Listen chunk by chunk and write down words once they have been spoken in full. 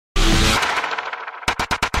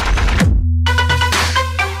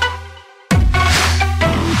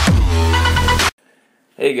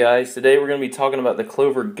Hey guys, today we're going to be talking about the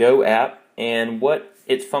Clover Go app and what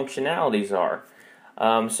its functionalities are.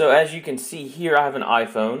 So as you can see here, I have an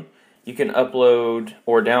iPhone. You can upload,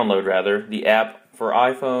 or download rather, the app for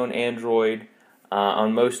iPhone, Android,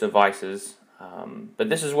 on most devices. But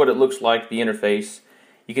this is what it looks like, the interface.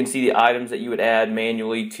 You can see the items that you would add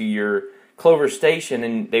manually to your Clover station,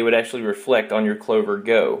 and they would actually reflect on your Clover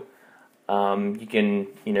Go. You can,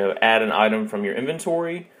 add an item from your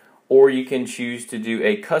inventory, or you can choose to do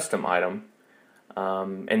a custom item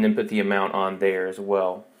and then put the amount on there as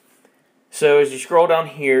well. So as you scroll down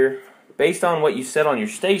here, based on what you set on your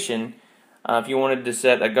station, if you wanted to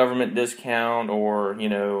set a government discount or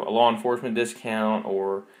a law enforcement discount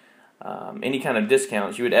or any kind of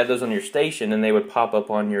discounts, you would add those on your station and they would pop up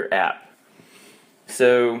on your app.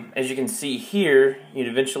 So as you can see here, you'd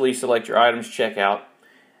eventually select your items checkout.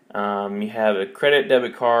 You have a credit,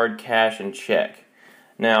 debit card, cash, and check.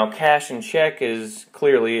 Now, cash and check is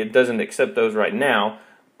clearly, it doesn't accept those right now,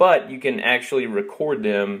 but you can actually record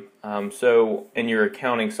them. So in your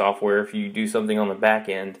accounting software, if you do something on the back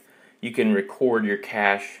end, you can record your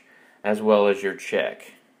cash as well as your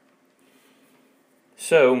check.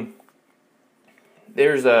 So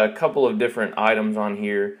there's a couple of different items on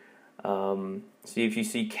here. See, if you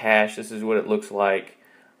see cash, this is what it looks like.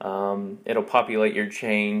 It'll populate your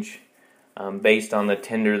change based on the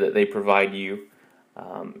tender that they provide you.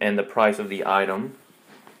 And the price of the item,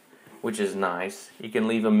 which is nice. You can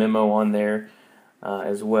leave a memo on there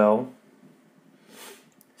as well.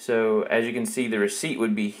 So as you can see, the receipt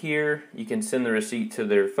would be here. You can send the receipt to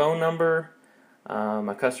their phone number,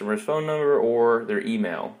 a customer's phone number, or their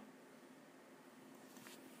email.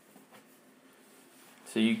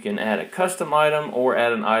 So you can add a custom item or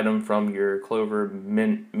add an item from your Clover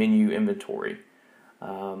menu inventory.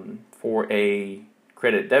 For a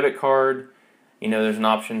credit debit card, there's an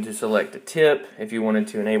option to select a tip if you wanted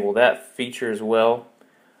to enable that feature as well.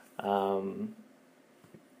 And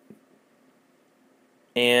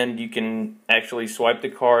you can actually swipe the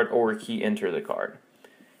card or key enter the card.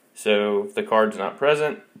 So if the card's not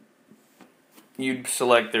present, you'd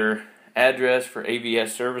select their address for AVS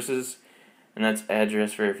services, and that's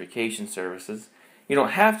address verification services. You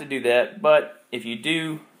don't have to do that, but if you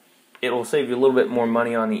do, it will save you a little bit more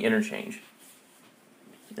money on the interchange.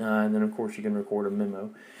 And then, of course, you can record a memo.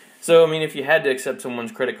 So, if you had to accept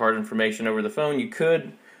someone's credit card information over the phone, you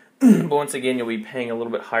could. But once again, you'll be paying a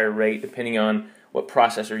little bit higher rate depending on what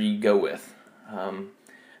processor you go with.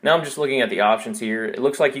 Now I'm just looking at the options here. It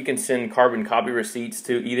looks like you can send carbon copy receipts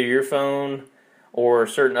to either your phone or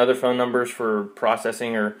certain other phone numbers for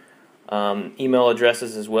processing, or email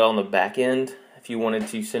addresses as well on the back end. If you wanted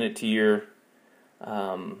to send it to your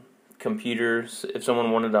computers, if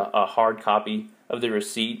someone wanted a hard copy of the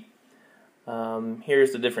receipt.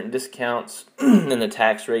 Here's the different discounts and the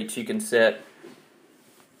tax rates you can set.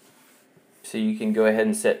 So you can go ahead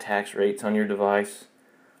and set tax rates on your device.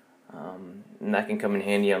 And that can come in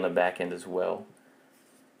handy on the back end as well.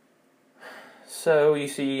 So you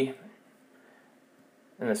see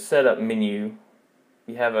in the setup menu,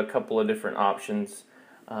 you have a couple of different options.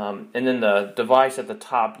 And then the device at the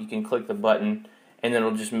top, you can click the button and then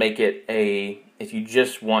it'll just make it if you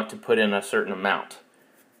just want to put in a certain amount.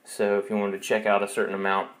 So if you wanted to check out a certain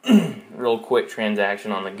amount, real quick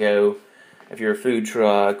transaction on the go, if you're a food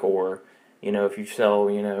truck, or if you sell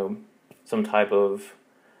some type of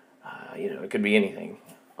it could be anything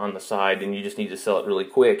on the side and you just need to sell it really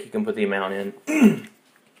quick, you can put the amount in.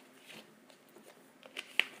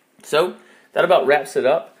 So that about wraps it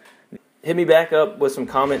up. Hit me back up with some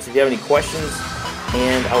comments if you have any questions,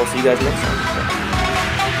 and I will see you guys next time.